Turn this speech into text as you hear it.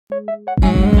LIVETVISION.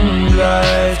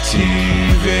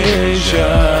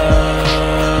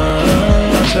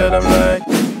 I said I'm like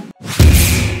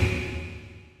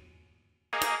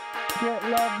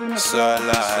so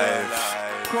alive.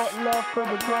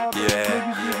 Yeah.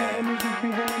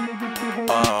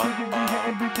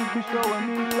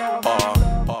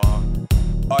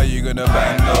 Are you gonna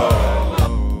bang though?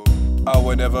 I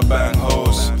would never bang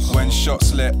hoes. When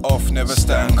shots let off, never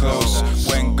stand close.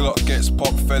 When Glock gets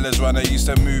popped, fellas run. I used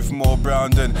to move more brown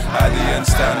than Addy and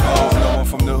Stan Ho. No one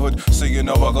from the hood, so you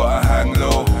know I gotta hang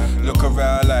low. Look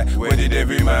around like, where did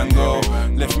every man go?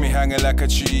 Left me hanging like a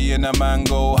tree in a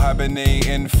mango.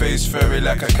 Hibernating, face furry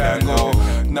like a kango.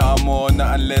 Nothing more,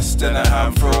 nothing less than a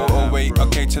hand throw. Oh wait,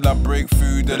 okay, till I break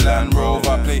through the Land Rover.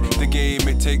 I play the game,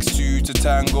 it takes two to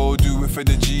tango. Do it for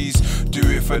the G's, do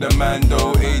it for the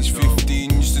Mando. Age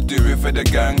 15, used to do it for the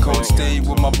gang code. Stayed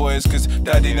with my boys cause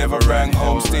daddy never rang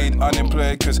home. Stayed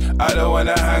unemployed cause I don't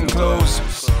wanna hang close.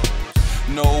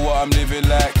 Know what I'm living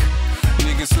like.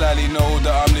 Niggas slightly know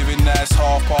that I'm living nice.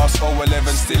 Half past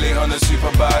 11, still ain't on a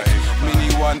super bike.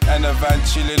 Mini one and a van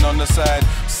chilling on the side.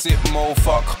 Sip mo,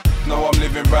 fuck, no I'm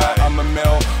living right. I'm a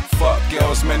male, fuck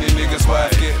girls, many niggas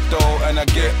wife. Get dough and I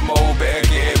get mo, better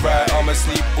get it right. I'ma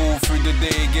sleep all through the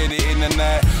day, get it in the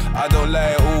night. I don't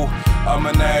lie at all, I'm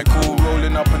a night cool.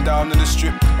 Rolling up and down in the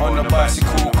strip on the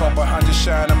bicycle. Couple hundred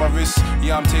shine on my wrist,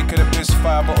 yeah I'm taking a piss.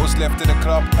 5 bottles left at the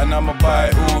club and I'ma buy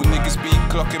it all. Niggas be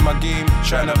clocking my game,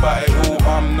 trying to buy it all.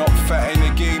 I'm not fat in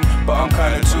the game, but I'm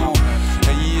kinda too.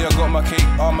 And yeah, I got my cake,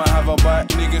 I'ma have a bite.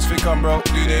 Niggas think I'm broke,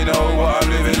 do they know what I'm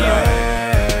living like?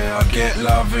 Yeah, I get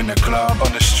love in the club,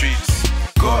 on the streets.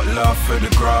 Got love for the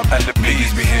grub, and the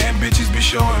niggas be hitting, bitches be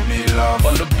showing me love.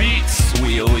 On the beats,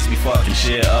 we always be fucking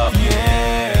shit up.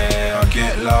 Yeah, I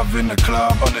get love in the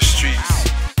club, on the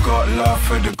streets. Got love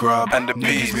for the grub, and the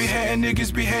beats be hitting,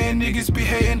 niggas be hating, niggas be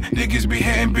hating, niggas be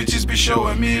hitting, bitches be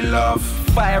showing me love.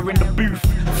 Fire in the booth,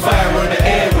 fire on the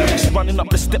airwaves. Running up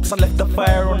the steps, I left the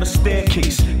fire on the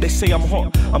staircase. They say I'm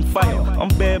hot, I'm fire, I'm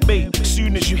bare bait.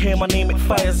 Soon as you hear my name, it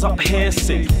fires up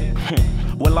hearsay.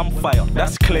 Well, I'm fire,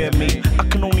 that's clear, mate. I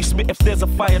can only spit if there's a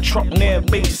fire truck near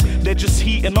base. They're just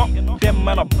heating up, them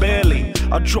man are barely.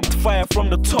 I dropped fire from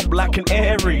the top like an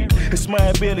air raid. It's my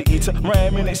ability to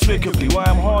rhyme inexplicably. Why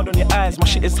I'm hard on your eyes, my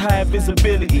shit is high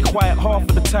visibility. Quiet half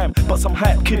of the time, but some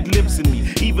hype kid lives in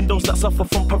me. Even those that suffer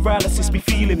from paralysis be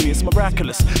feeling me. It's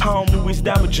miraculous how I'm always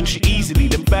damaging shit easily.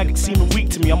 Them bags seeming weak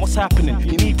to me, I'm what's happening.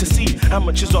 You need to see,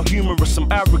 amateurs are humorous,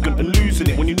 I'm arrogant and losing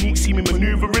it. When you need see me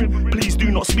maneuvering, please do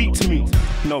not speak to me.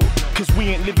 No, cause we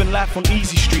ain't living life on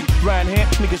easy street. Round here,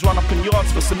 niggas run up in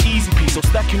yards for some easy peas. So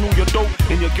stacking all your dough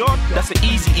in your yard, that's an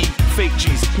easy E. Fake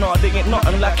G's, nah they ain't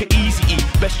nothing like an easy E.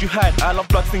 Best you hide, I love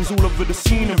blood things all over the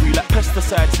scenery. Like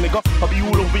pesticides, nigga, I'll be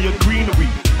all over your greenery.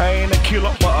 I ain't a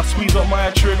killer, but I squeeze on my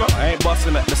trigger. I ain't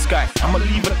busting at the sky, I'ma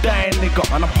leave a dying nigga.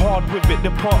 And I'm hard with it,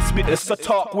 the part spit, it's a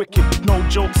talk wicked. No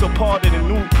jokes are pardon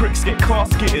and all pricks get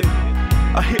casketed.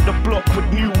 I hit the block with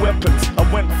new weapons. I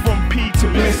went from P to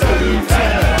Mr.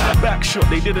 Lieutenant. Backshot,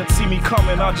 they didn't see me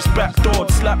coming, I just backdoored.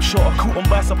 Slap shot, I caught them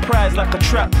by surprise like a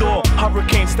trapdoor.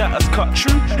 Hurricane status cut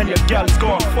true, and your gal's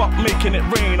gone. Fuck making it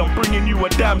rain, I'm bringing you a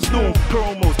damn storm.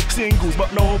 Promos, singles,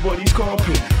 but nobody's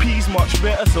coping. P's much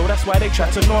better, so that's why they try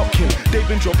to knock him. They've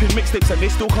been dropping mixtapes and they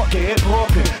still can't get it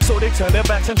popping. So they turn their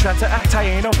backs and try to act I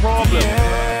ain't a problem.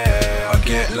 Yeah, I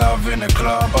get love in the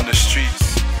club, on the streets.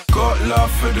 Got love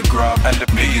for the grub, and the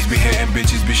beats be hitting,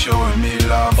 bitches be showing me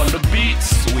love. On the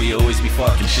beats, we always be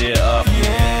fucking shit up.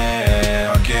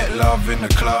 Yeah, I get love in the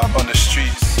club, on the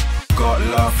streets. Got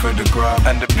love for the grub,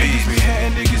 and the beats be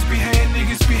hitting, niggas be hating,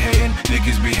 niggas be hating,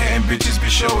 niggas be hitting, bitches be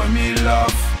showing me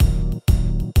love.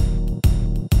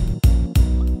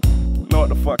 Know what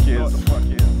the fuck is?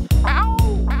 Ow!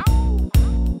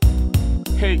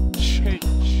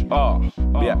 H-R,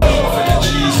 yeah.